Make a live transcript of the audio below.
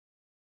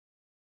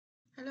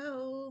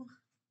Hello,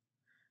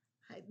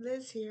 hi,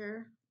 Liz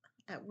here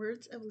at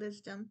Words of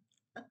Wisdom,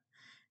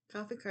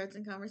 Coffee Cards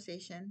and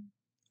Conversation,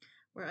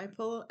 where I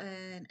pull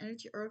an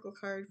energy oracle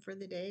card for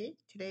the day.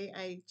 Today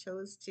I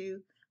chose to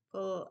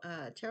pull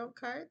tarot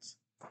cards,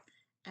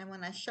 and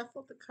when I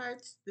shuffled the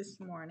cards this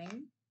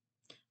morning,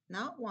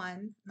 not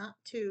one, not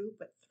two,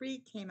 but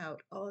three came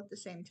out all at the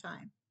same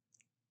time.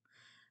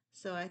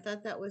 So I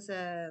thought that was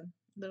a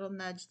little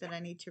nudge that I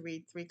need to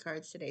read three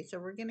cards today. So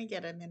we're gonna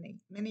get a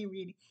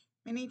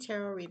mini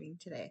tarot reading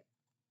today.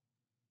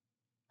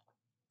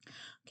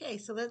 Okay,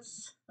 so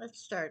let's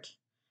start.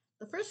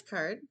 The first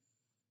card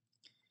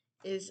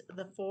is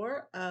the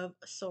Four of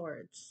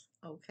Swords.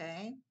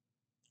 Okay,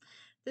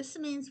 this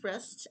means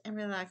rest and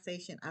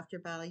relaxation after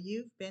battle.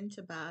 You've been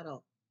to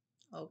battle.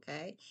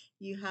 Okay,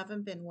 you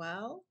haven't been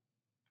well.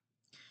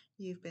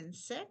 You've been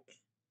sick,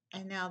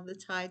 and now the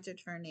tides are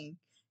turning.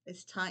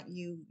 It's time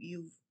you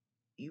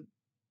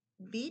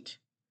beat,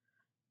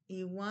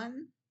 you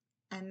won,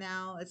 and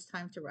now it's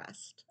time to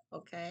rest.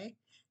 Okay,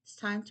 it's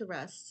time to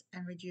rest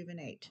and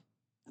rejuvenate.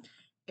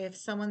 If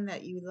someone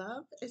that you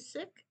love is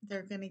sick,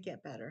 they're gonna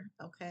get better.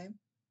 Okay.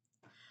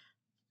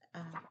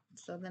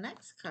 So the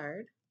next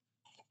card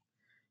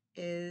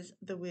is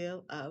the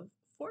Wheel of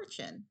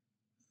Fortune.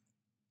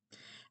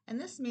 And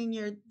this means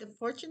the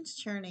fortune's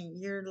turning.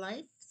 Your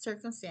life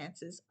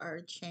circumstances are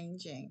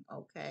changing,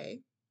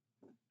 okay?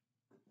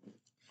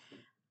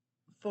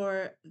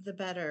 For the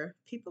better.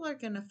 People are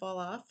gonna fall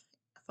out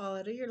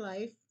of your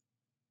life.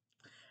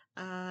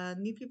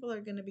 New people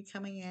are gonna be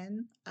coming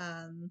in.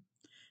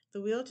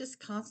 The wheel just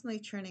constantly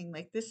turning.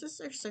 Like this is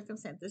your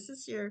circumstance. This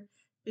is your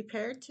be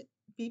prepared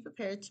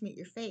to meet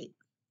your fate.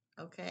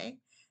 Okay?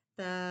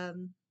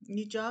 The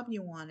new job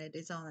you wanted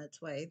is on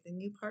its way. The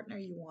new partner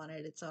you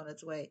wanted, it's on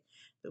its way.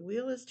 The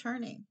wheel is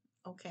turning.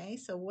 Okay?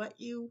 So what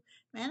you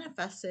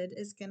manifested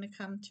is going to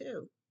come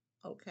too.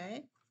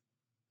 Okay?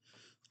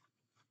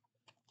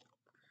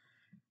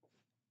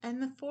 And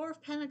the Four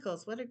of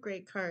Pentacles, what a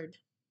great card.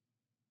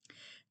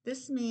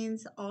 This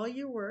means all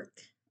your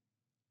work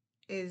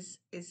is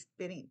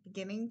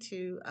beginning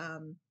to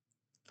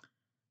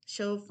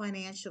show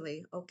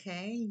financially.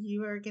 Okay?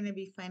 You are going to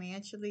be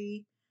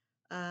financially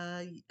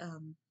uh,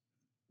 um,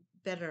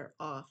 better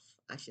off,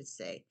 I should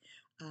say,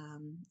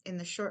 in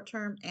the short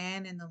term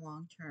and in the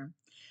long term.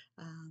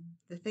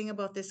 The thing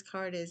about this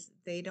card is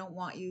they don't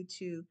want you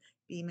to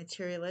be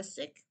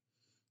materialistic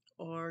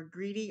or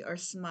greedy or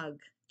smug.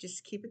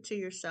 Just keep it to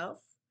yourself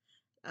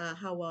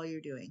how well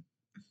you're doing.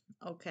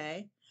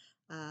 Okay.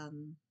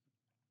 Um,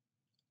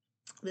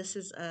 this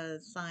is a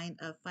sign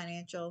of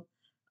financial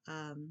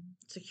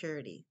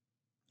security.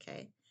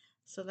 Okay.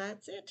 So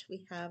that's it.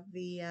 We have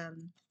the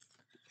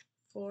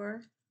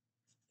four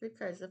three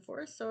cards, the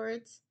Four of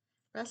Swords,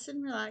 rest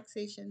and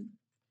relaxation.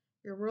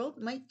 Your world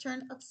might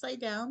turn upside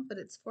down, but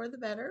it's for the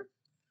better.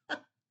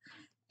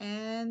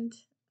 And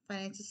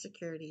financial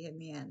security in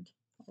the end.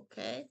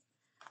 Okay?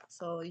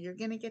 So you're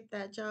going to get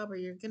that job or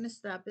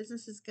that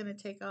business is going to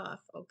take off.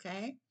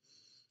 Okay?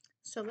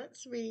 So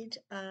let's read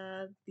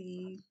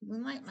the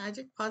Moonlight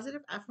Magic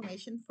Positive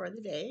Affirmation for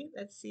the day.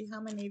 Let's see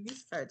how many of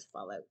these cards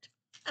fall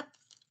out.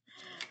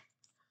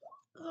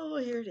 Oh,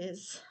 here it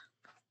is.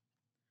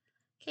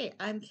 Okay,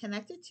 I'm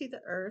connected to the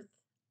earth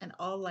and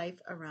all life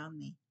around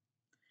me.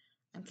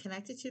 I'm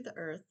connected to the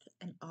earth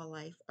and all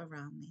life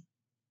around me.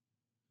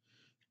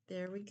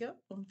 There we go.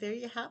 Well, there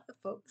you have it,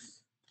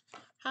 folks.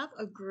 Have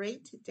a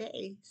great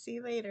day. See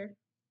you later.